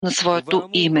на своето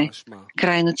име.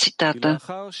 Край на цитата.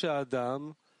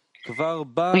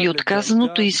 И от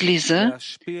казаното излиза,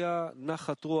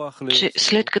 че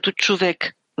след като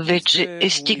човек вече е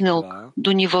стигнал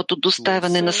до нивото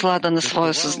доставяне на слада на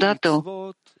своя Създател,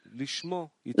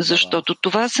 защото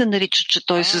това се нарича, че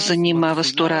той се занимава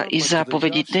с Тора и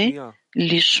заповедите,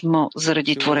 лишмо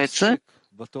заради Твореца,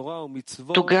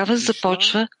 тогава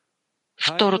започва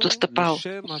второто стъпало.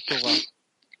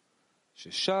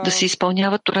 Да се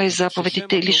изпълнява Тора и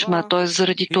заповедите лишма, т.е.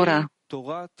 заради Тора.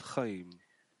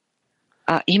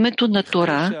 А името на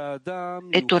Тора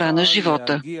е Тора на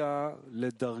живота.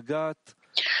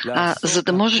 А за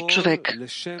да може човек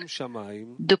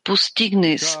да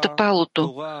постигне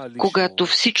стъпалото, когато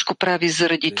всичко прави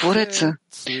заради Твореца,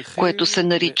 което се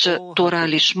нарича Тора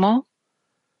лишмо,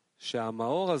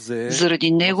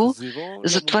 заради него,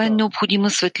 затова е необходима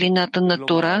светлината на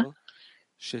Тора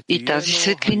и тази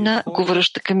светлина го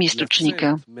връща към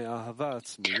източника.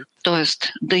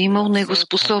 Тоест, да има у него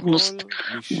способност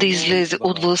да излезе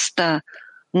от властта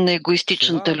на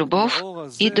егоистичната любов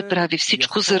и да прави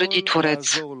всичко заради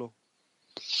Творец.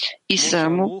 И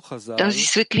само тази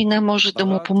светлина може да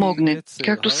му помогне,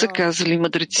 както са казали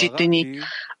мъдреците ни.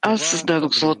 Аз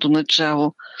създадох злото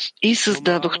начало и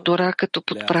създадох Тора като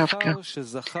подправка.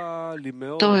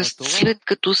 Тоест, след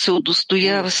като се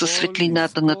удостоява със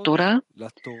светлината на Тора,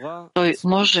 той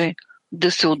може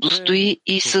да се удостои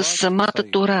и с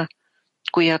самата Тора,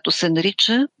 която се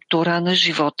нарича Тора на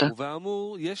живота.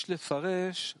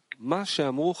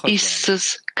 И с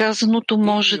казаното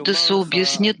може да се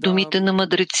обяснят думите на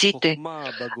мъдреците.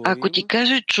 Ако ти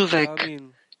каже човек,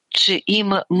 че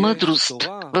има мъдрост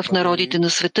в народите на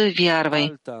света,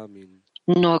 вярвай.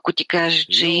 Но ако ти каже,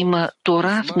 че има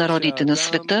Тора в народите на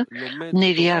света,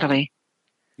 не вярвай.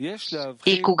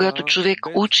 И когато човек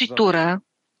учи Тора,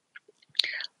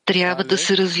 трябва да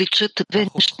се различат две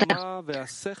неща.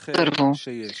 Първо,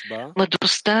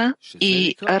 мъдростта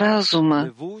и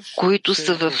разума, които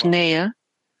са в нея,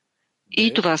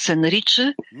 и това се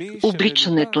нарича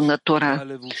обличането на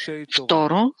Тора.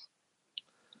 Второ,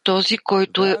 този,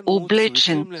 който е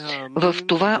облечен в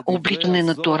това обличане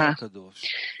на Тора.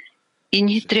 И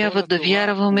ние трябва да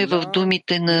вярваме в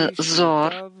думите на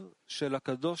Зоар,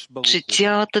 че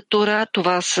цялата Тора,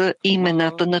 това са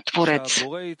имената на Творец.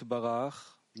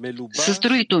 С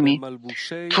други думи,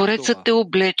 Творецът е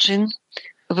облечен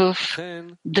в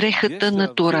дрехата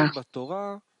на Тора.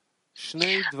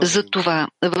 Затова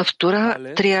в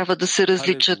Тора трябва да се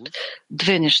различат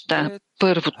две неща.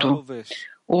 Първото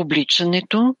 –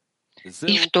 обличането,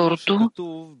 и второто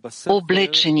 –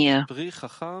 облечения.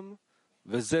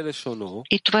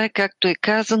 И това е както е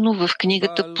казано в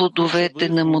книгата Плодовете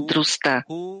на мъдростта.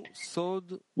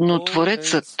 Но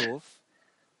Творецът,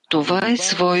 това е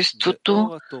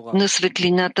свойството на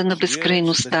светлината на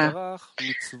безкрайността,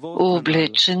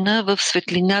 облечена в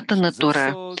светлината на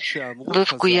Тора, в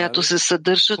която се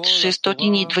съдържат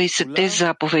 620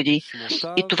 заповеди.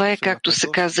 И това е както са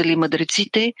казали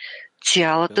мъдреците,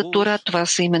 цялата Тора, това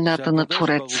са имената на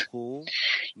Творец.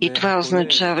 И това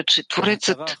означава, че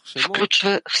Творецът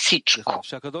включва всичко.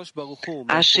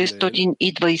 А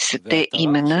 620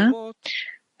 имена,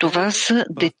 това са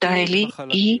детайли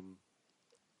и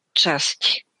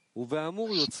части.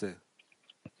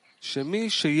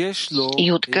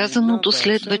 И отказаното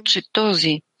следва, че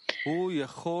този,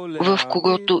 в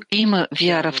когото има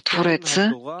вяра в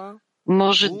Твореца,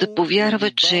 може да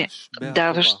повярва, че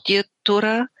даващият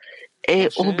Тора е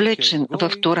облечен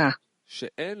в Тора,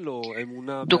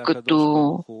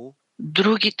 докато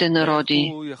другите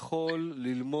народи,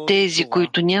 тези,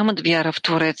 които нямат вяра в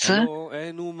Твореца,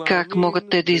 как могат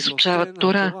те да изучават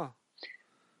Тора?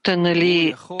 Та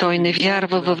нали той не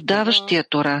вярва в даващия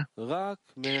Тора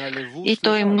и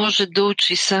той може да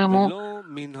учи само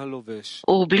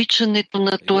обличането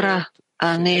на Тора,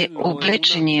 а не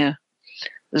облечения,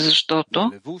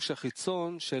 защото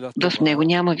в него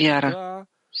няма вяра.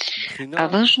 А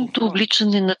външното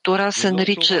обличане на Тора се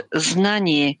нарича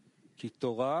знание,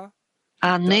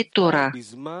 а не Тора.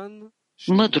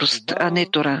 Мъдрост, а не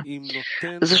Тора.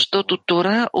 Защото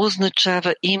Тора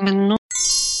означава именно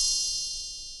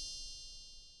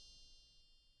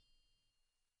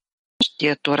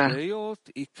Тора.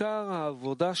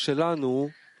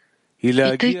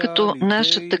 И тъй като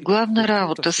нашата главна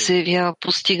работа се явява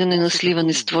постигане на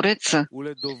сливане с Твореца,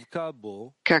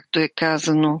 както е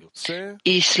казано,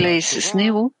 и слей се с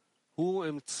него,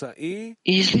 и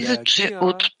излиза, че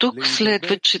от тук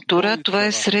следва, че Тора това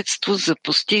е средство за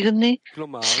постигане,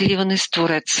 сливане с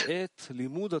Твореца.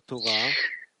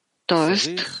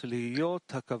 Тоест,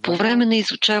 по време на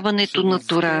изучаването на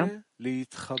Тора,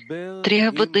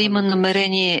 трябва да има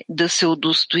намерение да се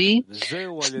удостои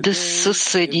с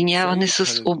съединяване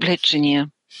с облечения.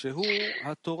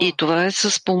 И това е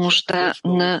с помощта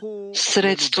на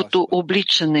средството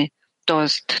обличане, т.е.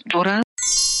 Тора,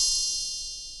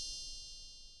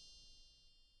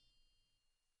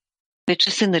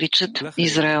 вече се наричат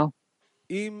Израел.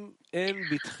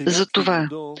 Затова,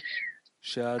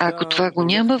 ако това го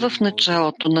няма в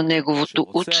началото на неговото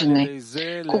учене,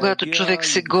 когато човек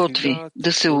се готви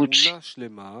да се учи,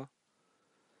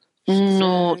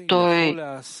 но той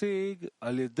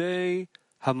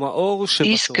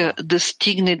иска да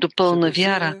стигне до пълна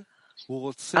вяра,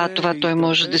 а това той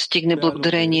може да стигне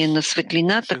благодарение на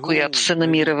светлината, която се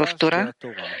намира в Тора,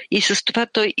 и с това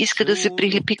той иска да се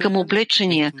прилепи към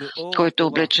облечения, който е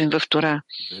облечен в Тора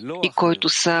и който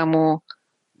само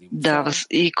дава,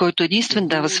 и който единствен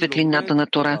дава светлината на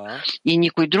Тора и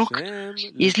никой друг,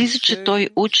 излиза, че той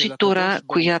учи Тора,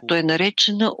 която е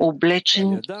наречена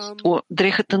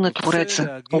дрехата на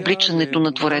Твореца, обличането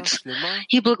на Творец.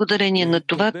 И благодарение на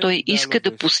това той иска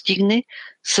да постигне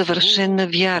съвършена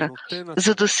вяра,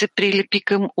 за да се прилепи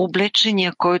към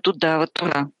облечения, който дава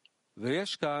Тора.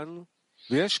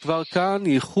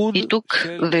 И тук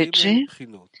вече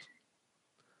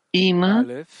има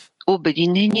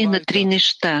обединение на три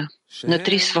неща, на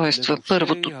три свойства.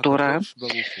 Първото Тора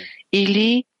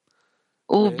или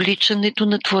обличането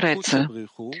на Твореца.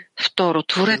 Второ,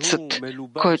 Творецът,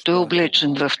 който е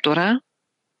облечен в Тора.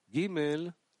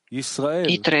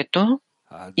 И трето,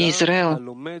 Израел,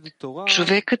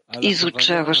 човекът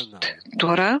изучаващ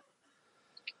Тора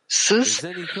с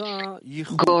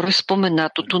горе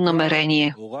споменатото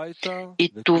намерение.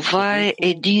 И това е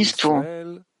единство.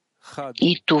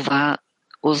 И това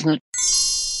означава.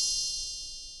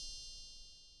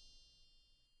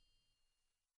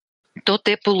 То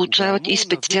те получават и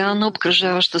специална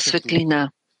обкръжаваща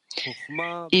светлина.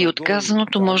 И от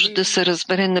казаното може да се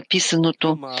разбере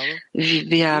написаното: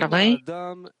 вярвай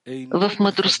в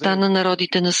мъдростта на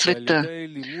народите на света.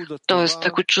 Тоест,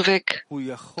 ако човек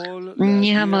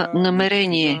няма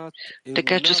намерение,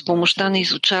 така че с помощта на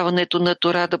изучаването на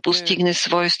Тора да постигне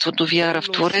свойството вяра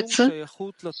в Твореца,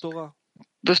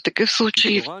 в такъв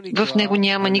случай в него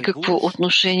няма никакво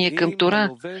отношение към Тора,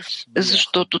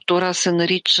 защото Тора се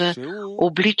нарича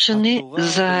обличане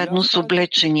заедно с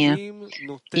облечения.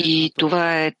 И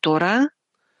това е Тора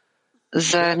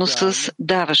заедно с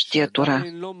даващия Тора.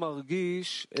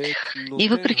 И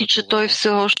въпреки, че той все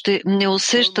още не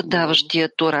усеща даващия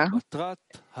Тора,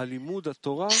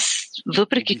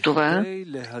 въпреки това,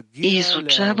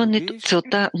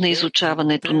 целта на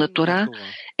изучаването на Тора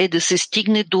е да се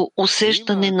стигне до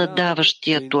усещане на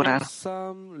даващия Тора.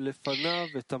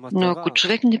 Но ако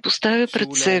човек не поставя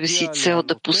пред себе си цел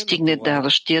да постигне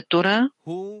даващия Тора,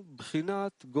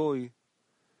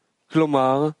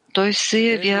 той се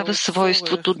явява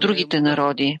свойството другите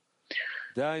народи.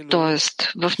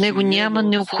 Тоест, в него няма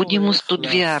необходимост от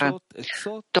вяра.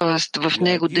 Тоест, в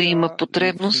него да има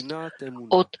потребност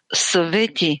от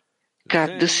съвети,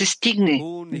 как да се стигне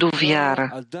до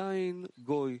вяра.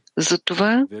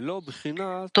 Затова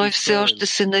той все още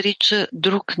се нарича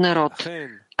друг народ,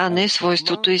 а не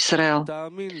свойството Израел.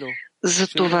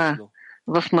 Затова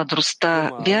в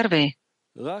мъдростта вярвай,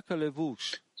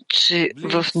 че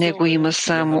в него има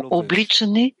само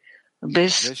обличане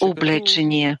без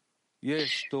облечения,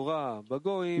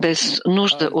 без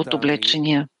нужда от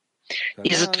облечения.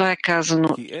 И затова е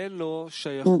казано,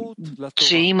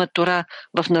 че има Тора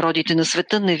в народите на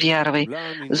света, не вярвай,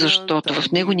 защото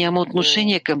в него няма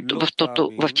отношение към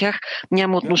в тях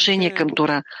няма отношение към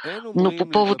Тора. Но по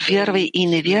повод вярвай и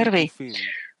не вярвай,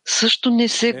 също не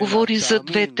се говори за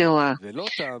две тела,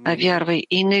 а вярвай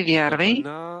и не вярвай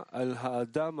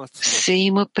се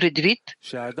има предвид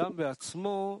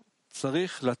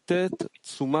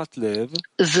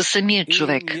за самия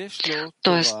човек.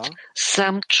 Тоест,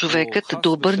 сам човекът да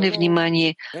обърне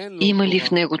внимание има ли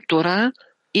в него Тора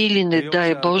или, не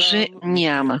дай Боже,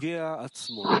 няма.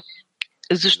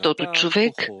 Защото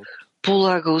човек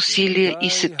полага усилия и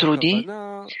се труди,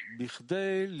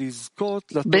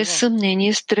 без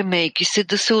съмнение стремейки се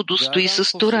да се удостои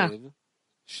с Тора.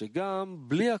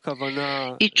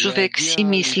 И човек си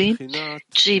мисли,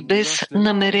 че и без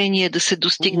намерение да се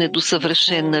достигне до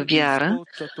съвършена вяра,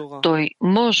 той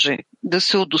може да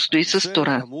се удостои с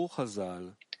Тора.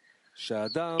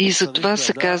 И затова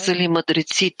са казали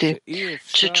мъдреците,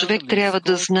 че човек трябва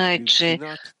да знае, че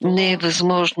не е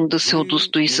възможно да се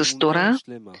удостои с Тора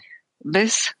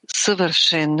без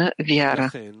съвършена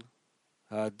вяра,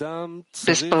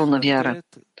 без пълна вяра.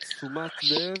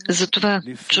 Затова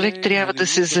човек трябва да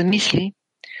се замисли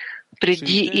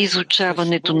преди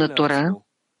изучаването на Тора,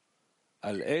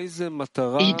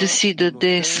 и да си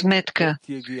даде сметка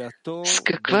с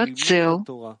каква цел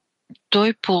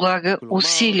той полага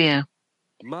усилия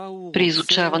при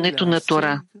изучаването на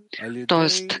Тора.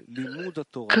 Тоест,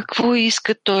 какво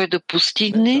иска той да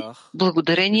постигне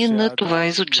благодарение на това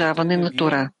изучаване на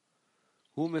Тора.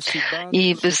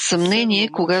 И без съмнение,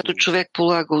 когато човек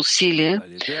полага усилия,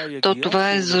 то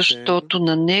това е защото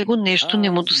на него нещо не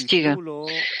му достига.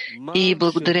 И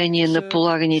благодарение на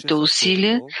полаганите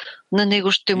усилия, на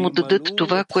него ще му дадат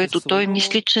това, което той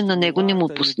мисли, че на него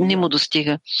не му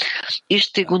достига. И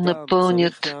ще го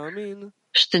напълнят,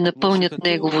 ще напълнят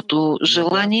неговото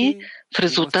желание в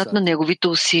резултат на неговите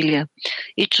усилия.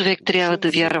 И човек трябва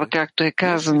да вярва, както е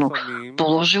казано,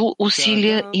 положил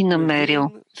усилия и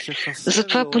намерил.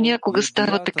 Затова понякога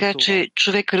става така, че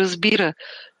човек разбира,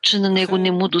 че на него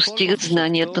не му достигат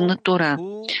знанията на Тора.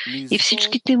 И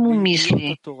всичките му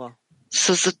мисли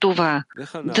са за това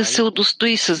да се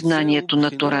удостои съзнанието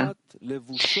на Тора.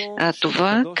 А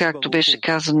това, както беше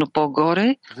казано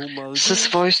по-горе,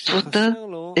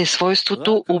 е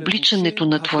свойството обличането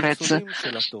на Твореца.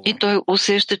 И той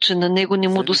усеща, че на него не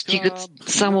му достигат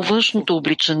само външното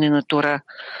обличане на Тора.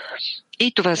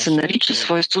 И това се нарича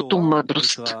свойството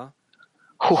мъдрост.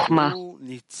 Хухма.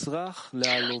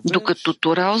 Докато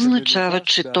Тора означава,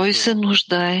 че той се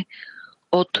нуждае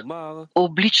от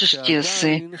обличащия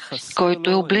се, който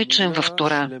е облечен в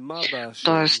Тора.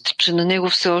 Тоест, че на него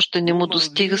все още не му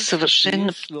достига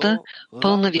съвършената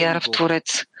пълна вяра в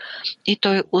Творец. И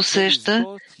той усеща,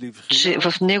 че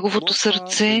в неговото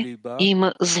сърце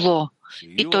има зло.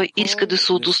 И той иска да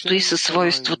се удостои със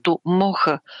свойството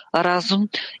моха, разум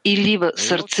и лива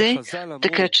сърце,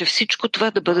 така че всичко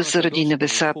това да бъде заради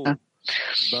небесата.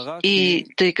 И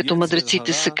тъй като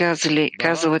мъдреците са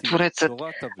казал е Творецът,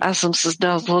 аз съм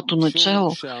създал злото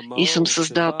начало и съм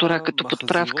създал Тора като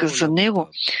подправка за него,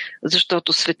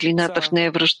 защото светлината в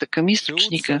нея връща към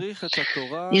източника.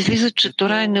 Излиза, че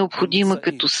Тора е необходима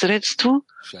като средство,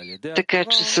 така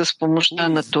че с помощта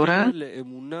на Тора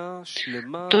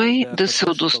той да се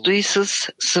удостои с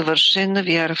съвършена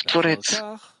вяра в Творец.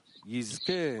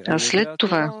 А след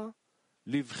това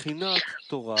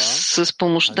с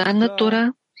помощта на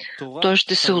Тора той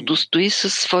ще се удостои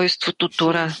със свойството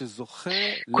Тора,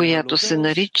 която се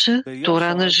нарича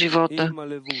Тора на живота,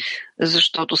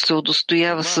 защото се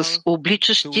удостоява с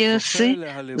обличащия се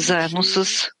заедно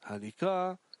с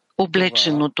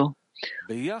облеченото.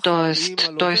 Тоест,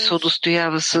 той се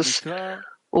удостоява с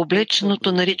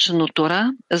облеченото, наричано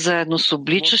Тора, заедно с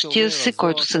обличащия се,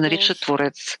 който се нарича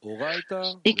Творец.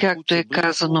 И както е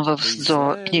казано в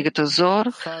книгата Зоар,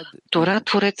 Тора,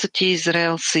 Творецът и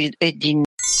Израел са един.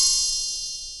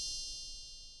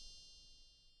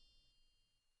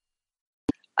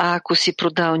 А ако си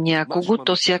продал някого,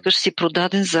 то сякаш си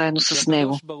продаден заедно с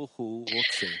него.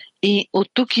 И от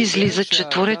тук излиза, че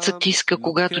Творецът иска,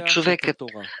 когато човекът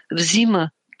взима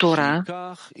Тора,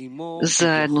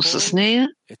 заедно с нея,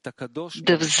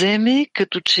 да вземе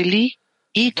като че ли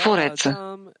и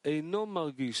Твореца.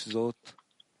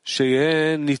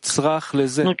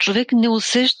 Но човек не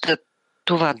усеща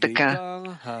това така,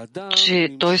 че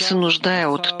той се нуждае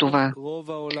от това.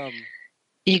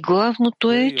 И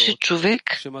главното е, че човек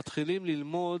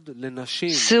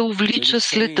се увлича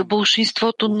след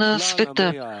болшинството на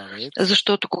света,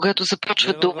 защото когато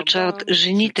започват да обучават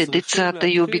жените, децата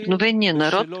и обикновения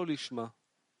народ,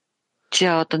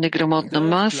 цялата неграмотна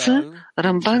маса,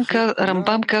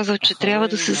 Рамбам казва, че трябва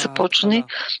да се започне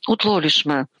от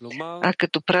лолишма, а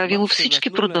като правило всички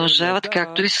продължават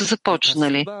както и са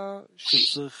започнали.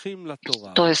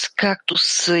 Тоест, както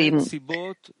са им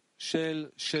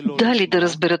дали да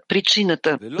разберат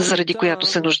причината, заради която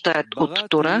се нуждаят от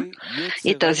Тора,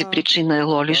 и тази причина е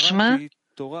лолишма,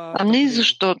 а не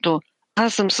защото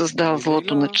аз съм създал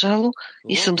злото начало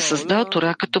и съм създал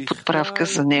Тора като подправка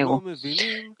за него.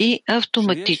 И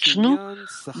автоматично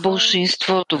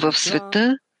болшинството в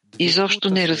света изобщо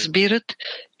не разбират,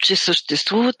 че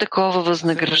съществува такова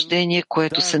възнаграждение,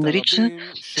 което се нарича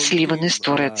сливане с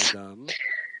Творец.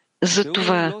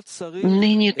 Затова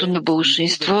мнението на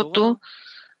болшинството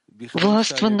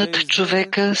властва над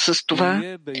човека с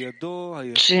това,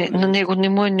 че на него не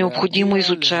му е необходимо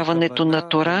изучаването на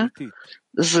Тора,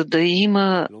 за да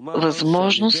има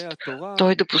възможност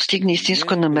той да постигне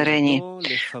истинско намерение.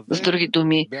 С други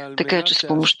думи, така че с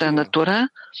помощта на Тора,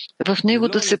 в него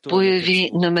да се появи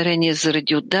намерение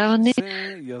заради отдаване,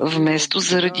 вместо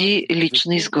заради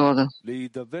лична изгода.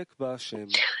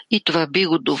 И това би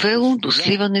го довело до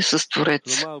сливане с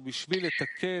Творец.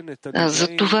 А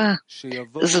за това,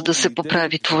 за да се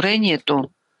поправи творението,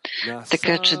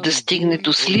 така че да стигне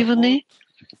до сливане,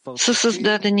 са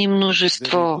създадени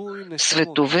множество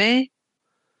светове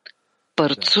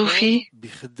парцуфи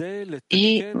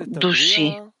и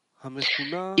души.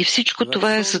 И всичко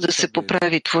това е, за да се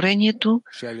поправи творението,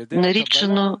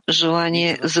 наричано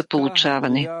желание за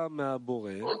получаване.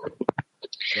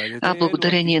 А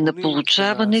благодарение на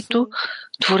получаването,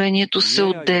 творението се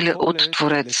отделя от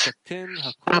Твореца.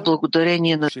 А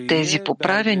благодарение на тези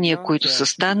поправяния, които са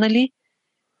станали,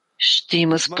 ще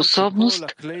има способност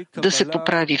да се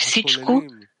поправи всичко,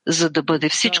 за да бъде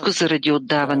всичко заради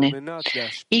отдаване.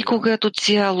 И когато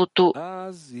цялото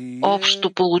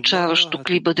общо получаващо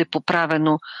кли бъде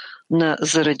поправено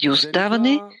заради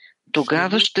отдаване,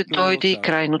 тогава ще дойде и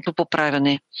крайното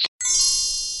поправяне.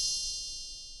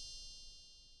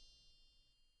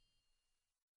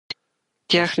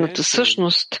 Тяхната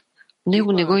същност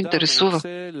него не го интересува.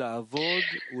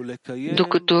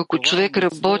 Докато ако човек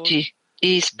работи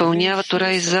и изпълнява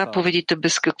Тора и заповедите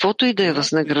без каквото и да е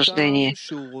възнаграждение,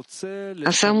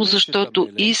 а само защото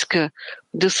иска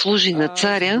да служи на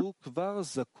царя,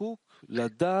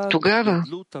 тогава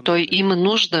той има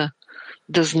нужда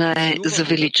да знае за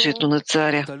величието на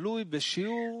царя,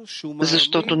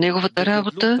 защото неговата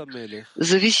работа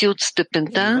зависи от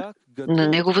степента на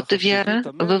неговата вяра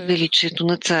в величието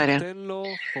на царя.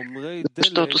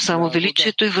 Защото само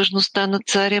величието и важността на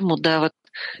царя му дават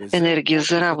енергия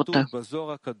за работа.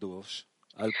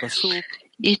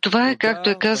 И това е, както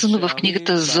е казано в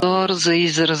книгата Зоар за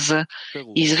израза: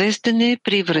 известен е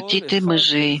при вратите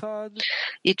мъже.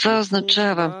 И това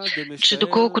означава, че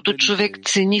доколкото човек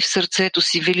цени в сърцето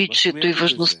си величието и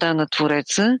важността на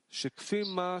Твореца,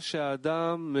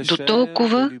 до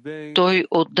толкова той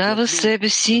отдава себе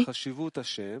си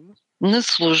на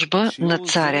служба на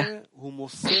царя.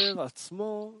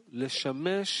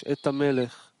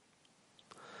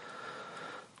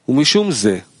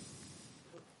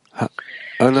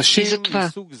 И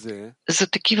затова, за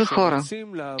такива хора,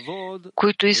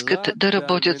 които искат да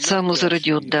работят само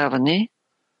заради отдаване,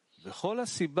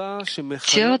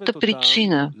 цялата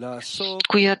причина,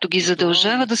 която ги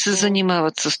задължава да се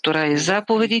занимават с Тора и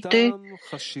заповедите,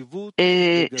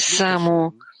 е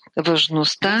само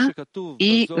важността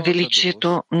и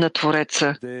величието на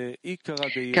Твореца.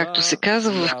 Както се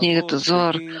казва в книгата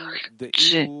Зоар,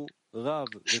 че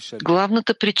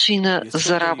главната причина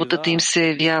за работата им се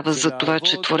явява за това,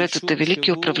 че Творецът е велик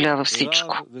и управлява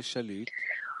всичко.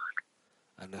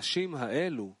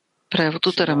 Превод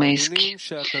от арамейски.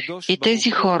 И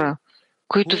тези хора,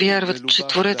 които вярват, че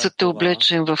Творецът е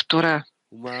облечен в Тора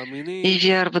и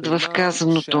вярват в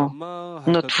казаното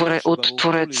от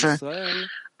Твореца: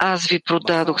 аз ви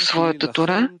продадох своята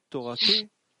Тора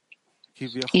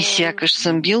и сякаш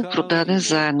съм бил продаден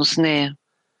заедно с нея.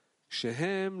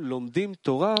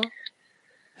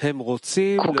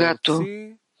 Когато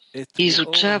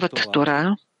изучават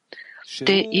Тора,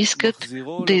 те искат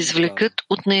да извлекат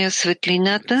от нея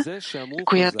светлината,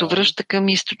 която връща към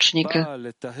източника.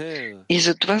 И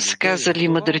затова са казали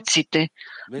мъдреците: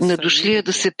 на дошлия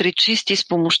да се пречисти с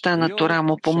помощта на Тора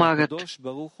му помагат,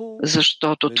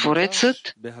 защото Творецът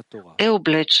е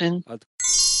облечен.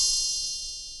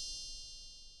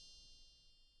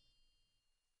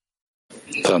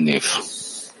 Танев.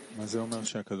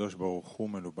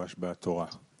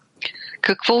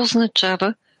 Какво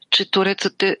означава, че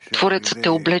Творецът е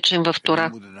облечен в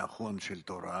Тора?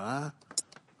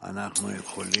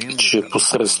 Че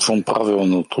посредством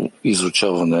правилното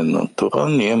изучаване на Тора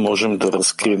ние можем да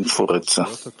разкрием Твореца.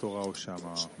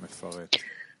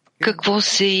 Какво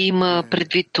се има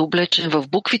предвид облечен в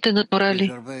буквите на Тора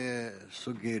ли?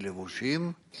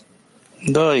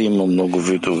 Да, има много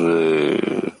видове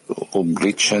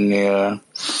обличания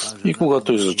и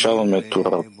когато изучаваме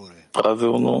Тора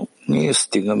правилно, ние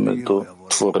стигаме до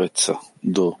Твореца,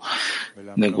 до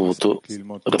неговото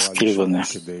разкриване.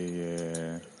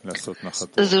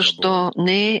 Защо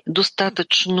не е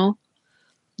достатъчно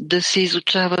да се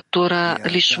изучава Тора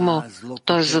лишмо,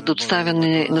 т.е. за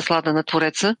доставяне наслада на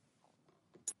Твореца?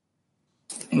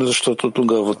 Защото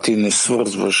тогава ти не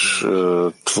свързваш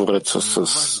Твореца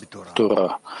с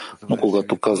Тора. Но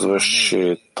когато казваш,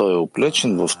 че той е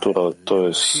облечен в Тора,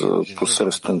 т.е.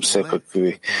 посредством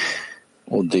всякакви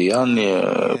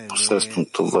одеяния, посредством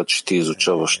това, че ти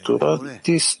изучаваш Тора,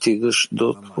 ти стигаш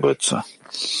до Твореца,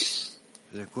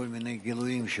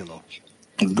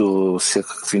 до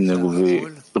всякакви негови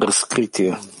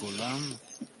разкрития.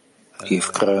 И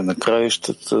в края на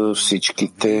краищата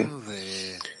всичките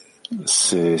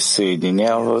се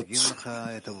съединяват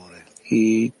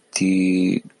и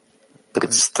ти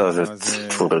представят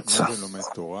Твореца.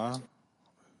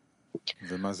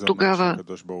 Тогава,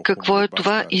 какво е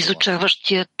това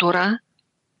изучаващия Тора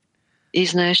и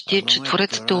знаещия, че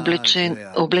Творецът е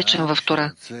облечен в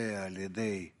Тора?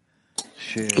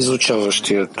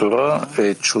 Изучаващия Тора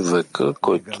е човека,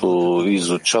 който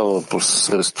изучава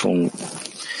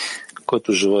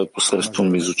който желае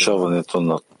посредством изучаването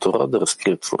на Тора да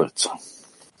разкрие Твореца.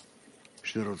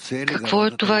 Какво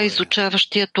е това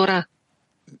изучаващия Тора?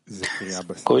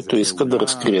 Който иска да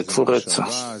разкрие Твореца.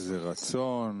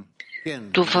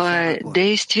 Това е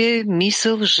действие,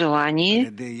 мисъл,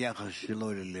 желание.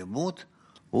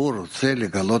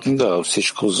 Да,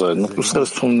 всичко заедно.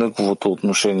 Посредством неговото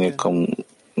отношение към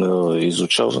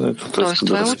изучаването, той иска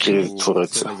да разкрие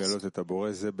Твореца.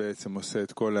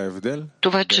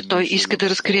 Това, че той иска да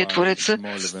разкрие Твореца,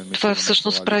 това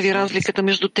всъщност прави разликата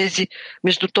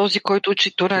между този, който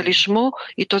учи Тора лишмо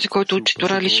и този, който учи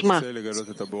Тора лишма.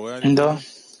 Да.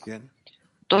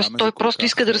 Тоест, той просто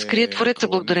иска да разкрие Твореца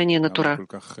благодарение на Тора.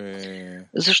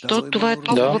 Защо това е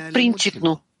толкова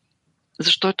принципно?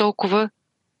 Защо е толкова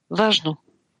важно?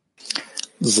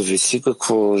 Зависи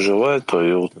какво желае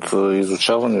той от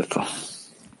изучаването.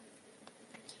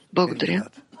 Благодаря.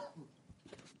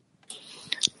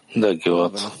 Да,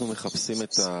 Гилат.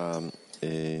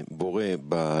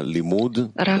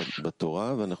 Рав,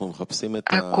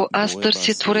 ако аз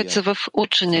търся Твореца в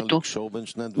ученето,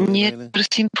 ние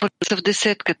търсим Твореца в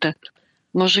десетката.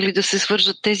 Може ли да се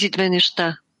свържат тези две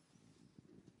неща?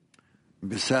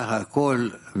 В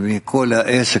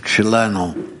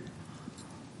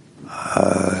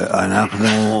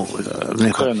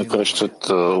края на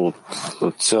кращата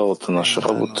от цялата наша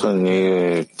работа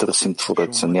ние търсим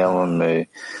Твореца. Нямаме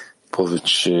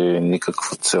повече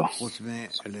никаква цел.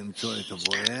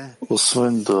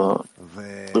 Освен да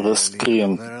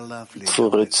разкрием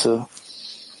Твореца,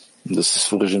 да се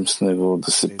свържем с Него,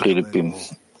 да се прилепим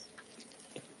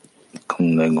към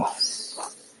Него.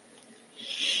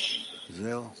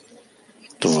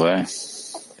 Това е.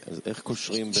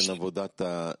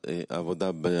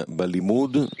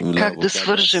 Как да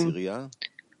свържем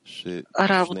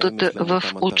работата в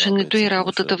ученето и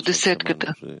работата в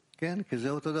десетката?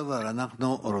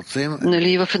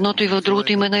 Нали, в едното и в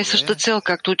другото има една и съща цел,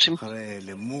 както учим.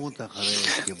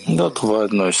 Да, това е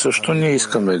едно и също. Ние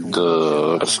искаме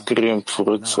да разкрием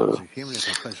Твореца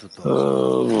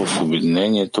в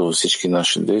обединението, във всички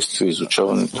наши действия,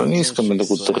 изучаването. Ние искаме да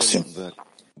го търсим.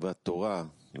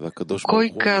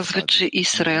 Кой казва, че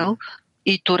Израел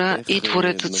и Тора и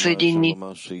Творецът са единни?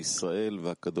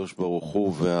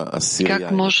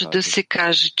 Как може да се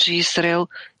каже, че Израел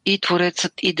и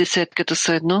Творецът и десетката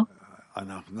са едно?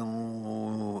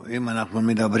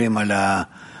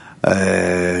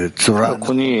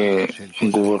 Ако ние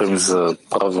говорим за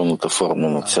правилната форма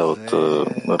на цялата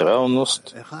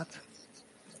реалност,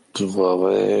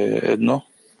 това е едно.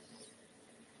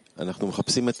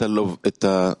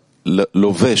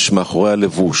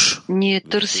 Ние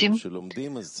търсим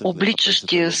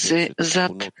обличащия се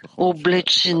зад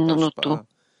облеченото.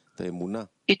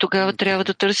 И тогава трябва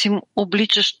да търсим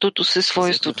обличащото се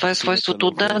свойство. Това е свойството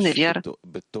от не вяра.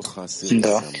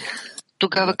 Да.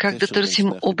 Тогава как да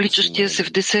търсим обличащия се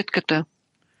в десетката?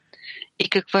 И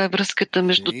каква е връзката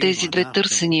между тези две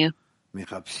търсения?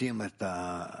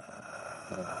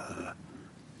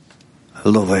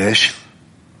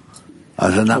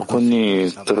 Ако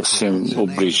ние търсим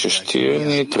обличащия,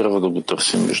 ние трябва да го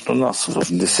търсим между нас, в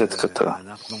десетката.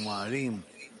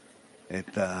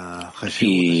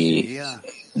 И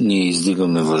ние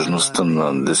издигаме важността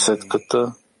на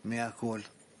десетката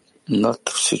над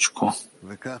всичко.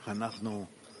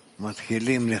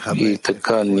 И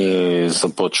така ние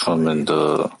започваме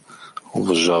да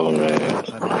уважаваме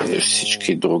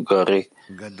всички другари,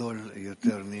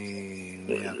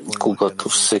 когато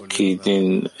всеки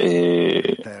един е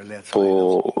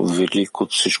по-велик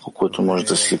от всичко, което може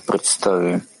да си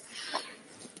представим.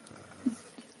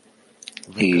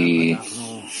 И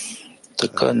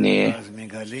така ние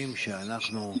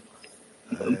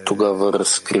тогава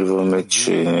разкриваме,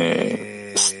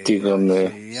 че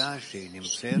стигаме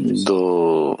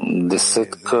до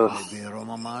десетка,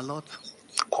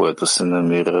 което се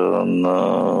намира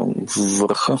на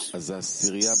върха.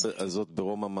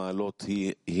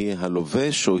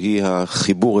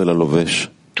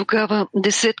 Тогава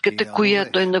десетката,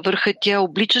 която е на върха, тя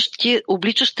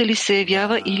обличаща ли се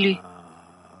явява или?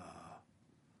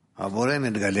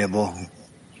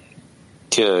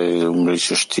 Тя е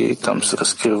обличаща и там се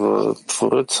разкрива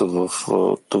Твореца в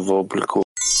това облико.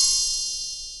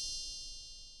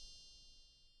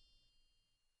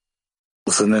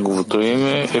 За неговото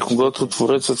име е когато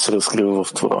Творецът се разкрива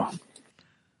в Твора.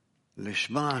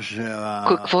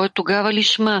 Какво е тогава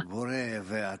лишма?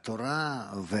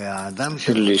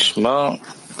 Лишма,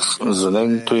 за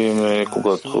нейното име,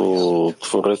 когато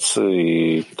Твореца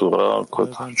и Тора,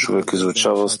 който човек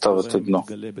изучава, стават едно.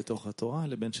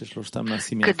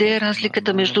 Къде е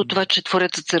разликата между това, че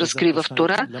Творецът се разкрива в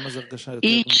Тора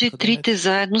и че трите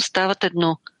заедно стават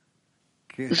едно?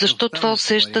 Защо това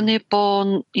усещане е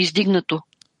по-издигнато?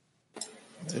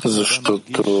 Защото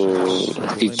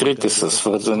и трите са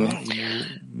свързани.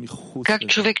 Как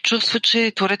човек чувства,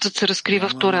 че Творецът се разкрива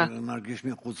в Тора,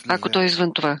 ако той е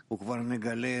извън това?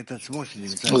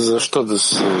 Защо да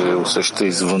се усеща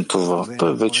извън това?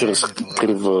 Той вече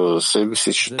разкрива себе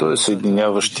си, че той е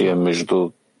съединяващия между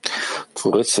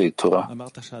Твореца и Тора.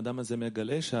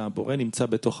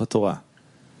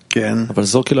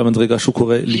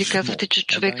 Вие казвате, че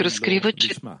човек разкрива,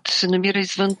 че се намира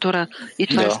извън Тора. И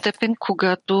това е степен,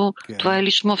 когато това е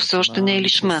лишма, все още не е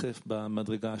лишма.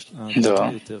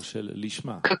 Да.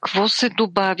 Какво се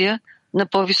добавя на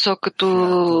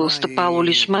по-високото стъпало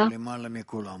лишма?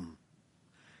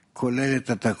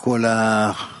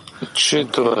 Че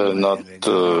Тора е над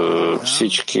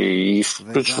всички и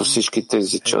включва всички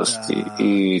тези части,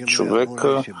 и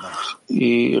човека,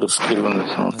 и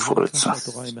разкриването на Твореца.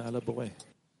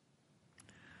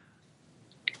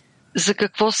 За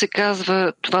какво се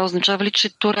казва? Това означава ли,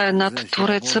 че Тора е над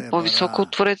Твореца, по-високо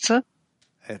от Твореца?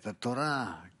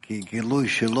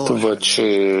 Това,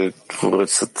 че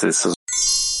Творецът е със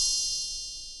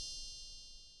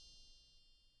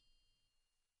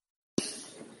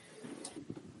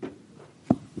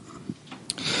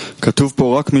כתוב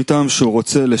פה רק מטעם שהוא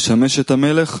רוצה לשמש את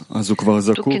המלך, אז הוא כבר Тук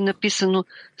זקוק. е написано,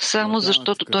 само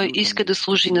защото той иска да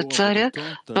служи на царя,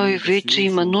 той вече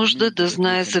има нужда да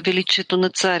знае за величието на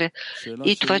царя.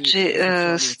 И това, че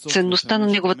ценността на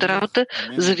неговата работа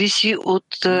зависи от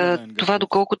това,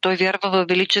 доколко той вярва в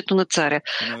величието на царя.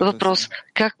 Въпрос,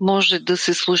 как може да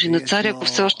се служи на царя, ако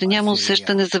все още няма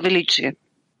усещане за величие?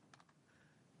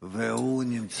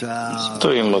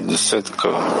 Той има десетка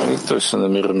и той се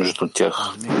намира между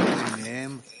тях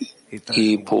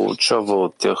и получава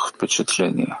от тях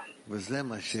впечатление.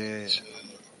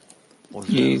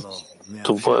 И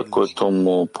това е, което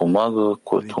му помага,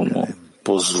 което му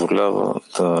позволява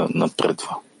да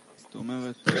напредва.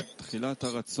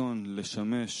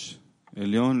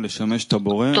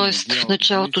 Тоест в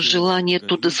началото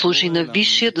желанието да служи на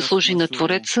Висшия, да служи на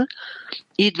Твореца,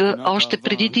 идва още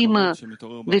преди да има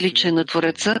величие на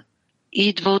Твореца,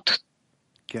 идва от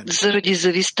заради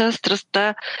зависта,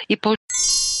 страстта и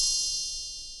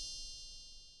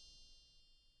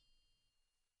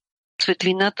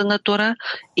светлината на Тора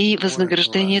и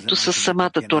възнаграждението с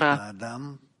самата Тора.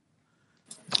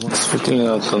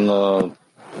 Светлината на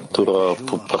Тора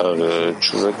поправя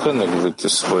човека, неговите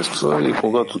свойства, и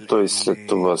когато той след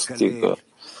това стига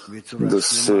да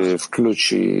се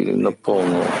включи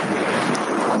напълно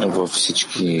във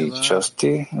всички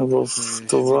части в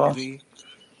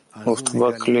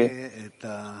това кли,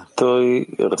 той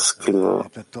разкрива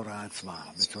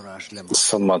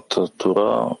самата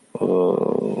Тора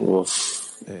в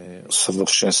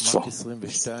съвършенство.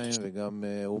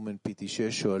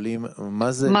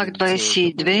 Мак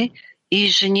 22 и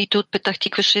жените от Петах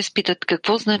Тиква 6 питат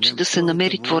какво значи да се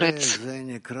намери Творец.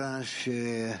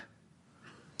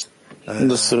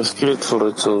 Да се разкрие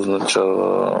Твореца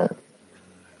означава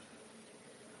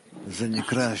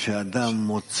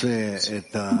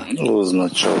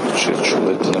че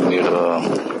човек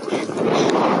намира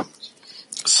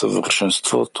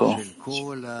съвършенството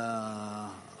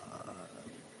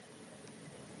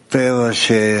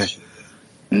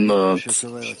на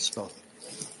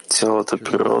цялата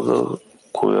природа,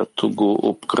 която го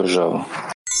обкръжава.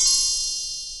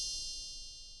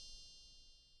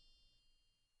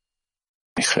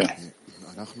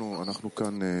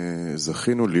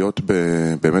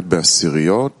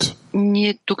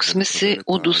 Ние тук сме се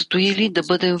удостоили да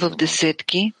бъдем в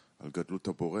десетки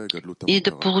и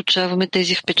да получаваме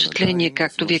тези впечатления,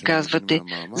 както вие казвате,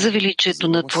 за величието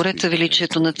на Твореца,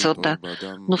 величието на целта.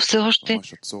 Но все още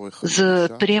за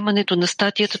приемането на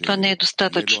статията това не е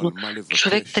достатъчно.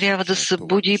 Човек трябва да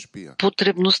събуди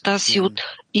потребността си от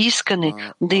искане,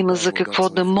 да има за какво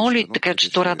да моли, така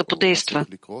че Тора да подейства.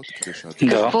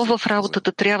 Какво в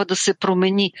работата трябва да се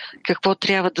промени, какво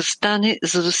трябва да стане,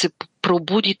 за да се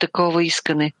пробуди такова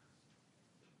искане?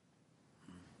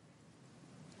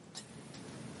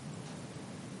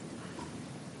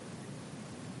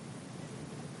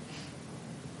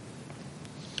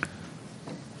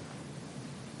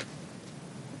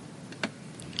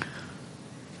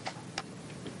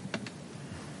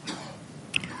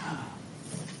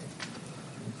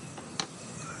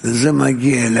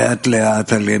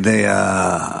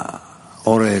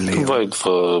 Това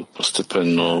идва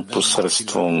постепенно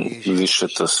посредством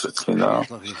висшата светлина,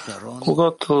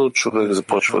 когато човек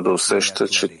започва да усеща,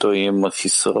 че той има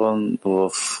хисарон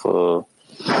в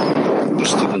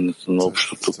постигането на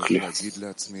общото кли.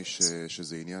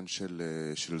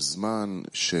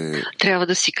 Трябва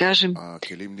да си кажем,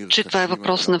 че това е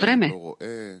въпрос на време,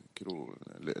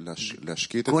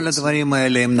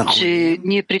 че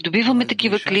ние придобиваме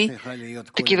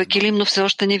такива килим, но все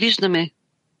още не виждаме.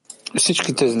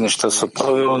 Всички тези неща са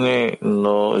правилни,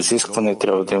 но изискване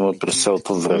трябва да има през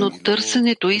цялото време. Но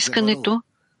търсенето, искането,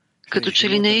 като че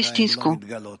ли не е истинско.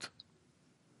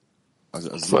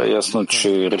 Това е ясно,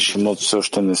 че решимот все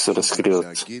още не се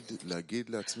разкриват.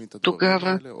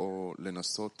 Тогава,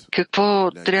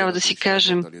 какво трябва да си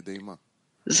кажем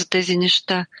за тези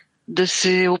неща? Да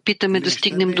се опитаме да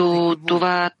стигнем до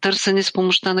това търсене с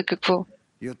помощта на какво?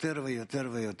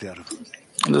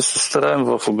 Да се стараем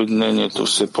в обединението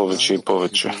все повече и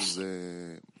повече.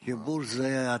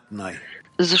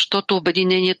 Защото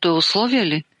обединението е условие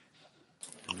ли?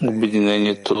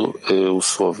 Обединението е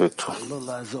условието.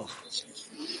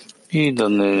 И да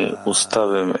не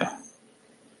оставяме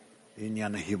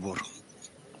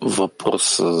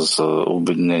въпроса за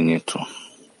обединението.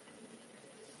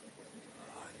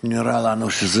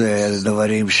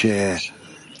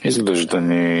 Изглежда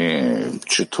ни,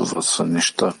 че това са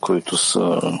неща, които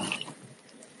са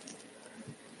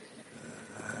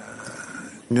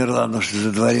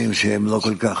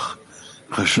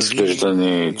изглежда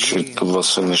ни, че това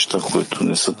са неща, които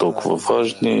не са толкова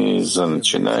важни за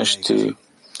начинаещи,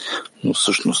 но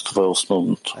всъщност това е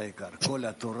основното.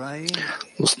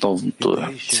 Основното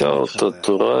е. Цялата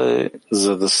Тора е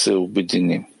за да се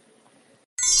обединим.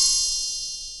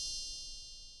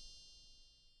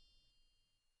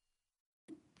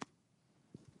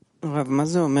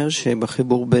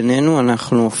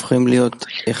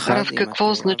 Рав, какво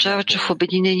означава, че в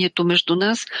обединението между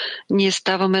нас ние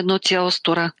ставаме едно цяло с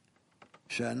Тора?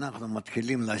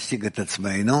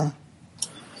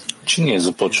 Че ние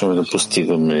започваме да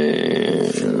постигаме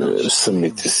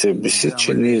самите себе си,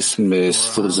 че ние сме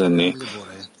свързани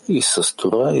и с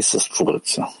Тора, и с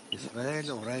Твореца.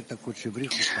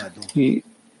 И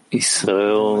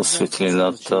Израел,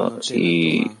 светлината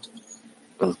и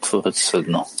Творец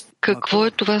едно. Какво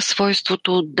е това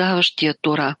свойството от даващия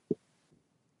Тора?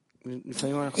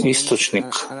 Източник.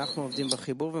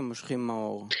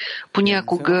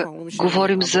 Понякога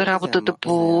говорим за работата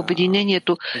по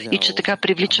обединението и че така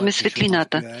привличаме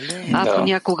светлината, а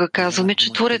понякога казваме,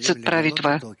 че Творецът прави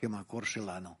това.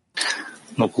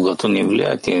 Но когато ни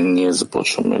влияят, ние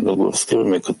започваме да го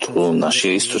разкриваме като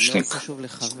нашия източник.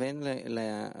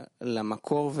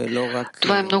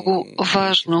 Това е много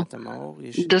важно,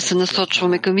 да се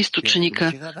насочваме към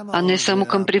източника, а не само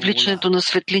към привличането на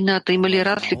светлината. Има ли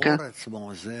разлика?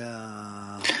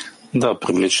 Да,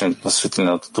 привличането на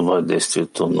светлината, това е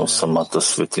действието, но самата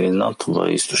светлина, това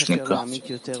е източника.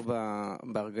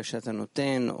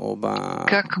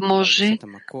 Как може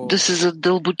да се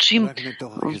задълбочим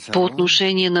по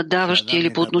отношение на даващия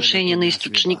или по отношение на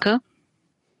източника?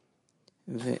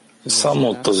 Само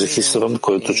от този хисарон,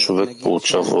 който човек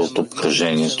получава от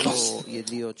обкръжението.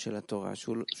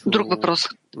 Друг въпрос.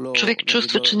 Човек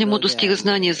чувства, че не му достига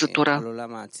знание за Тора.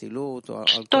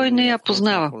 Той не я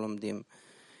познава.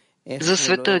 За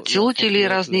света Ацилут или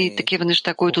разни такива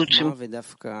неща, които учим.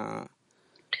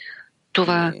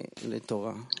 Това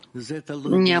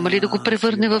няма ли да го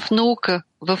превърне в наука,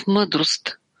 в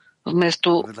мъдрост,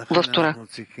 вместо в Тора?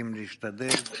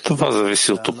 Това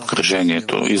зависи от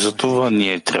обкръжението и за това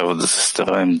ние трябва да се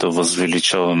стараем да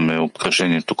възвеличаваме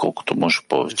обкръжението колкото може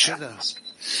повече.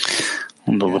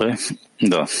 Добре?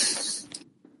 Да.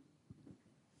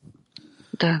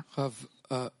 Да.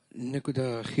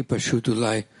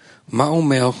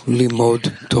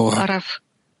 Рав,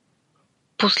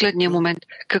 последния момент.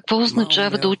 Какво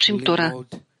означава да учим Тора?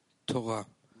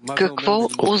 Какво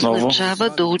означава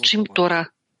да учим Тора?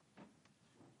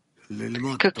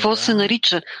 Какво се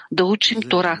нарича да учим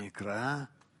Тора?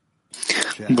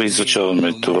 Да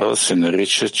изучаваме Тора се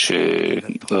нарича, че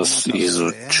аз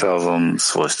изучавам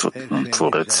свойствата на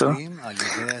Твореца,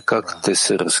 как те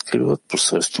се разкриват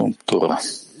посредством Тора.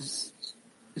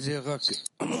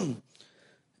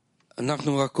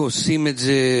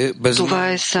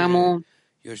 Това е само...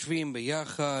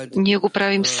 Ние го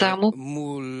правим само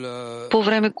по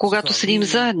време, когато седим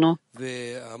заедно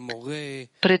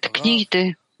пред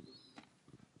книгите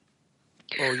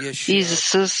и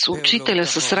с учителя,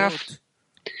 с Рав.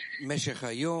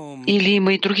 Или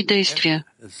има и други действия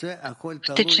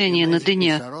в течение на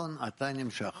деня.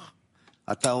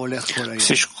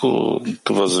 Всичко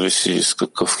това зависи с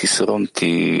какъв хисарон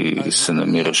ти се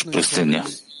намираш през деня.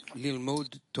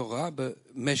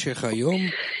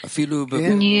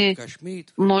 Ние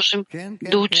можем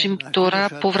да учим Тора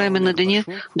по време на деня,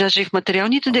 даже и в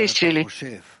материалните действия ли?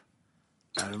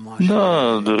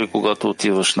 Да, дори когато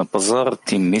отиваш на пазар,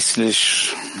 ти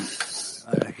мислиш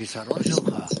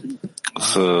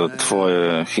за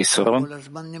твоя хисарон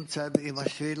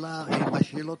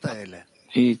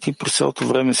и ти през цялото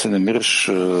време се намираш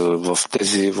в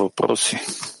тези въпроси.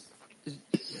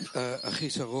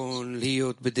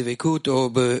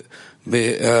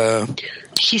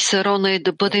 Хисарона е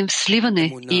да бъдем в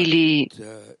сливане или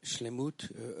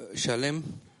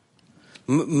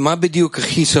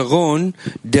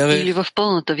в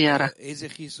пълната вяра.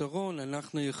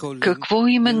 Какво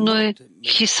именно е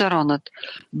хисаронът?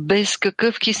 Без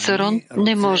какъв хисарон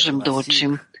не можем да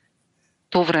учим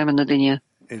по време на деня.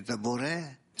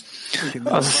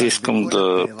 Аз искам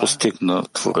да постигна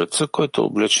Твореца, който е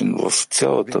облечен в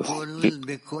цялата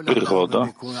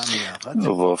природа,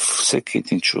 във всеки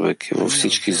един човек и във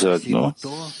всички заедно.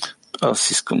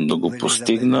 Аз искам да го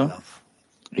постигна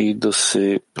и да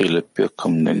се прилепя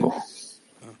към него.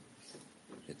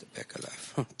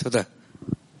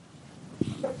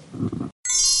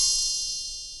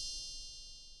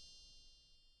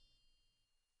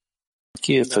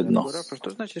 Киев едно.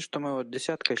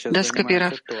 Да, скъпи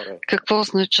Рав, какво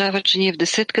означава, че ние в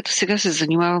десетката сега се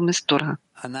занимаваме с Тора?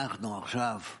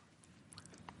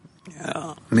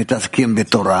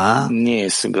 Ние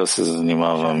сега се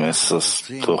занимаваме с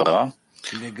Тора,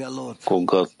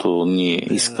 когато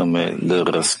ние искаме да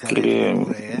разкрием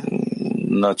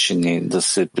начини да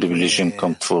се приближим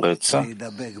към Твореца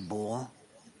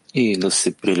и да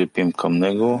се прилепим към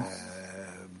Него,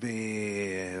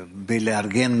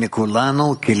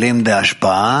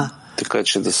 така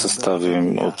че да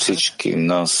съставим от всички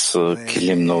нас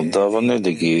килим на отдаване,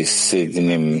 да ги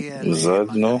съединим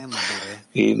заедно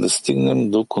и да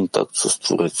стигнем до контакт с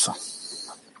Твореца.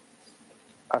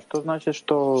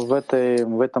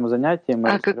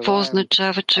 А какво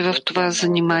означава, че в това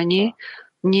занимание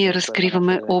ние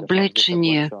разкриваме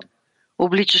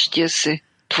обличащия се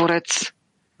Творец?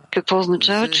 Какво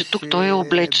означава, че тук той е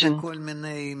облечен?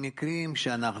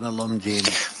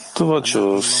 Това, че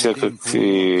във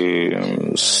всякакви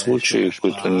случаи,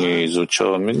 които ние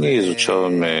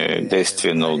изучаваме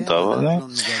действие на отдаване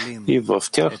и в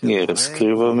тях ние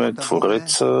разкриваме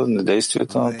Твореца,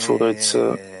 действията на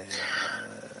Твореца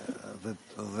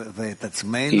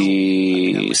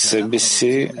и себе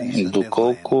си,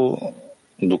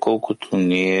 доколкото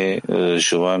ние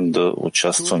желаем да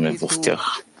участваме в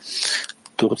тях.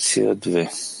 Турция 2.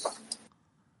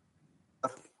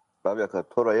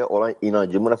 Tora'ya olan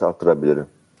inancımı nasıl arttırabilirim?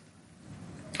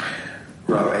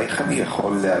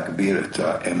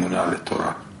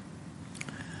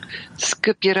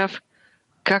 Скъпи Рав,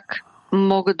 как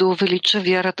мога да увелича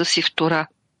вярата си в Тора?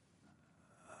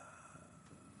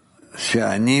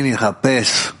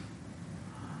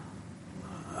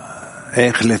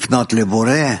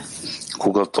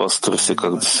 Когато аз търся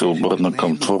как да се обърна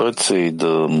към Твореца и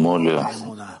да моля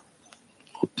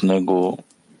от Него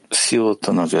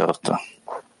силата на вярата,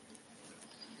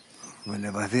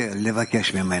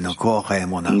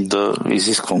 да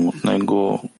изисквам от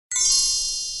Него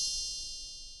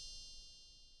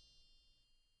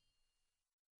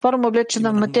форма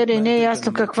облечена в материя, не е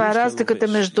ясно каква е разликата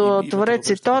между Творец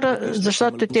и Тора,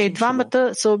 защото те и двамата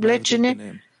са облечени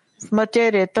в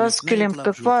материя. Тоест, Килим,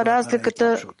 каква е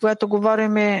разликата, когато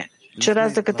говорим, че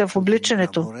разликата в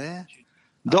обличането?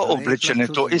 До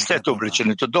обличането и след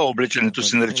обличането. До обличането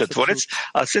се нарича Творец,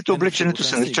 а след обличането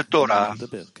се нарича Тора.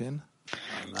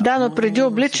 Да, но преди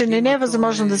обличане не е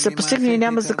възможно да се постигне и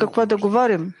няма за какво да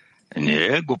говорим.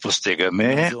 Ние го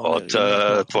постигаме от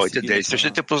твоите действия,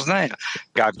 ще те позная,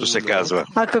 както се казва.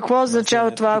 А какво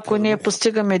означава това, ако ние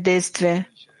постигаме действие?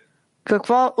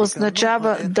 Какво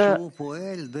означава да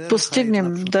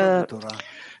постигнем, да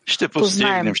ще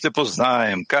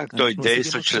познаем как той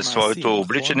действа чрез своето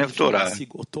обличане в Тора.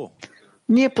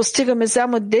 Ние постигаме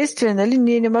само действие, нали?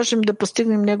 Ние не можем да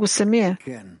постигнем него самия.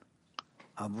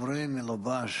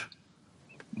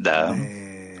 Да.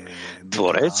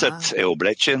 Творецът е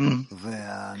облечен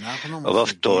в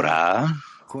Тора,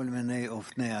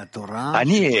 а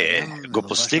ние го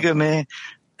постигаме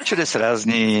чрез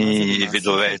разни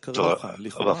видове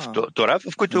в Тора,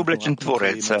 в които е облечен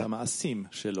Твореца.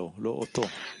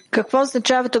 Какво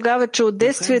означава тогава, че от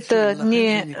действията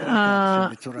ние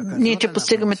те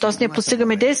постигаме? Тоест ние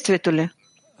постигаме действието ли?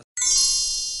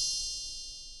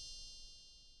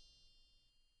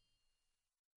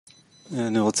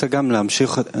 אני רוצה גם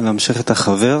להמשיך את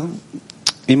החבר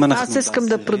Аз искам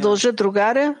да продължа,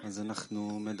 другаря.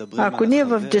 Ако ние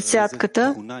в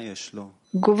десятката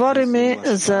говорим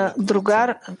за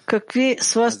другар, какви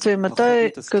свойства има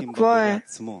той, какво е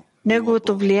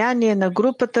неговото влияние на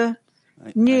групата,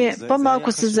 ние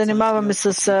по-малко се занимаваме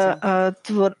с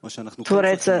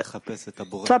Твореца.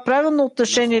 Това правилно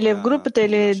отношение ли е в групата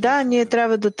или да, ние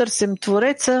трябва да търсим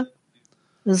Твореца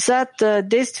зад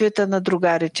действията на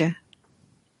другарите.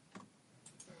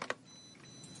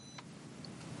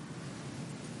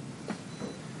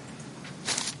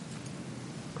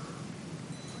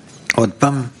 עוד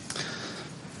פעם.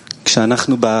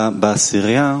 כשאנחנו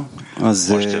בעשירייה,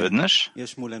 אז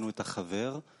יש מולנו את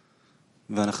החבר,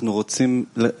 ואנחנו רוצים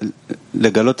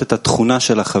לגלות את התכונה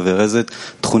של החבר, איזה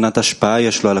תכונת השפעה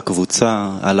יש לו על הקבוצה,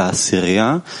 על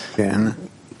העשירייה. כן.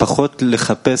 פחות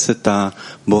לחפש את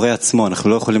הבורא עצמו, אנחנו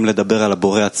לא יכולים לדבר על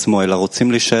הבורא עצמו, אלא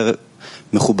רוצים להישאר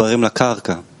מחוברים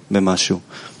לקרקע במשהו.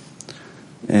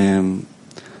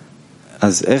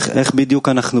 אז איך בדיוק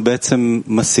אנחנו בעצם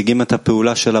משיגים את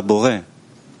הפעולה של הבורא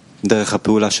דרך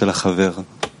הפעולה של החבר?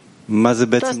 מה זה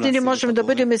בעצם? Тоест ние не можем да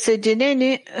бъдем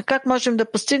съединени, как можем да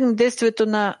постигнем действието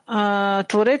на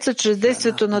Твореца чрез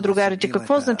действието на другарите?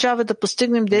 Какво означава да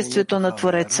постигнем действието на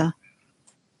Твореца?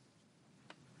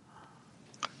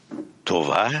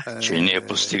 Това, че ние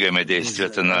постигаме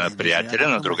действията на приятеля,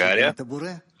 на другаря,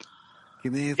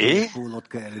 и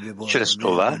чрез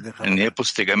това ние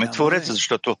постигаме Твореца,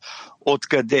 защото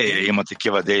откъде има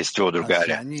такива действия от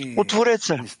другаря? От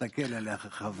Твореца.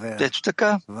 Ето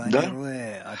така, да.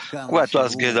 Когато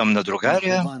аз гледам на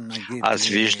другаря, аз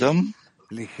виждам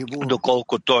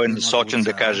доколко той е насочен,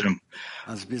 да кажем,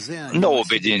 на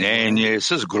обединение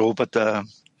с групата,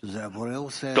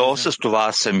 то с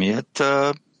това самият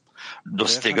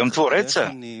достигам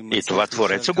Твореца. И това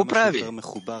Твореца го прави.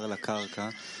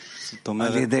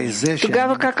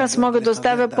 Тогава как аз мога да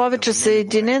оставя повече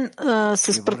съединен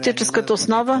с практическата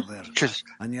основа?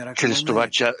 Чрез това,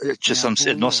 че съм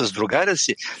едно с другаря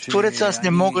си. Твореца, аз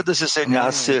не мога да се съединя.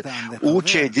 Аз се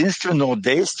уча единствено от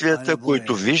действията,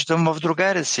 които виждам в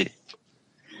другаря си.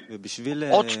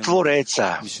 От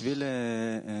Твореца.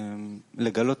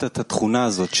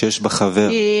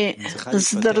 И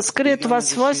за да разкрие това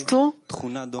свойство,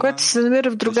 което се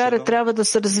намира в другаря, трябва да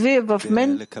се развие в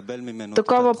мен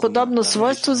такова подобно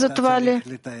свойство за това ли?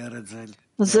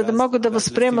 За да мога да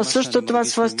възприема също това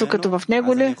свойство като в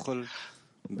него ли?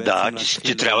 Да,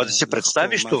 ти трябва да си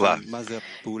представиш това.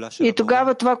 И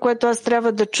тогава това, което аз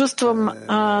трябва да чувствам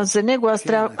за него,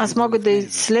 аз мога да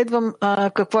изследвам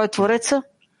какво е Твореца?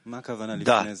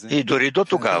 Да, и дори до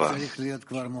тогава.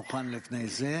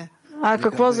 А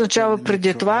какво означава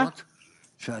преди това?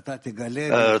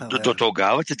 До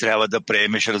тогава ти трябва да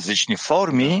приемеш различни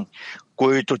форми,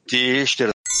 които ти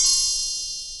ще...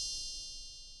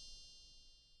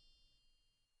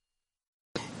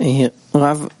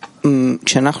 Рав,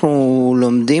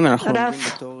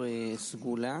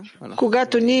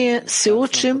 когато ние се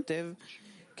учим,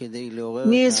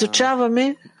 ние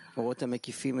изучаваме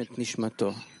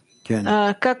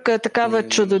как такава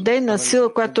чудодейна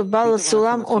сила, която Бала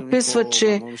Сулам описва,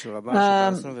 че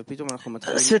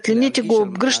светлините го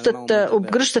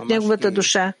обгръщат неговата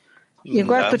душа. И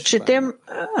когато четем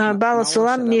Бала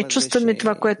Сулам, ние чувстваме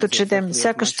това, което четем.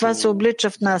 Сякаш това се облича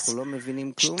в нас.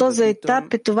 Що за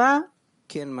етап е това,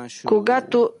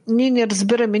 когато ние не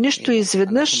разбираме нищо и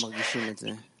изведнъж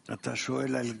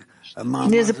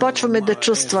ние започваме да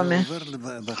чувстваме.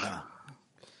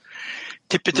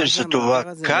 Ти питаш за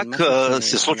това, как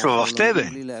се случва в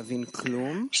тебе?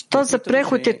 Що за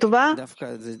преход е това,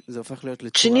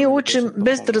 че ние учим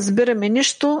без да разбираме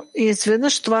нищо и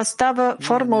изведнъж това става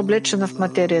форма облечена в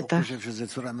материята?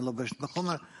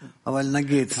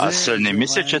 Аз не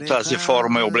мисля, че тази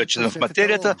форма е облечена в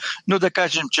материята, но да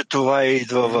кажем, че това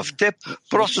идва в теб,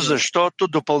 просто защото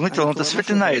допълнителната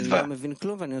светлина идва.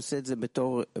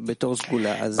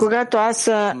 Когато аз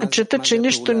чета, че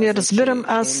нищо не разбирам,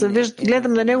 аз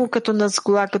гледам на него като на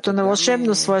сгула, като на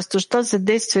вълшебно свойство. Що за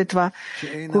действие това?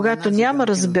 Когато няма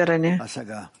разбиране.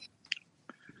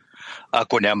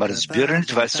 Ако няма разбиране,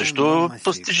 това е също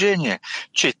постижение,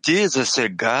 че ти за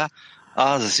сега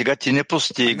ти не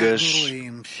постигаш.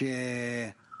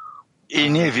 И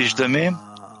ние виждаме,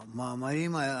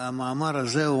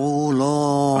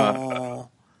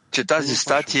 че тази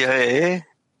статия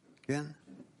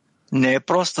не е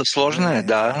просто, сложна е,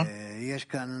 да.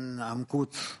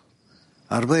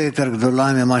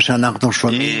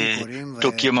 И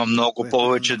тук има много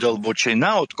повече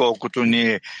дълбочина, отколкото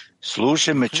ние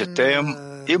слушаме, четем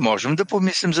и можем да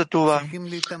помислим за това.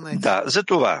 Да, за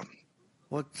това.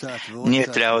 Ние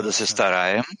трябва да се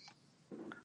стараем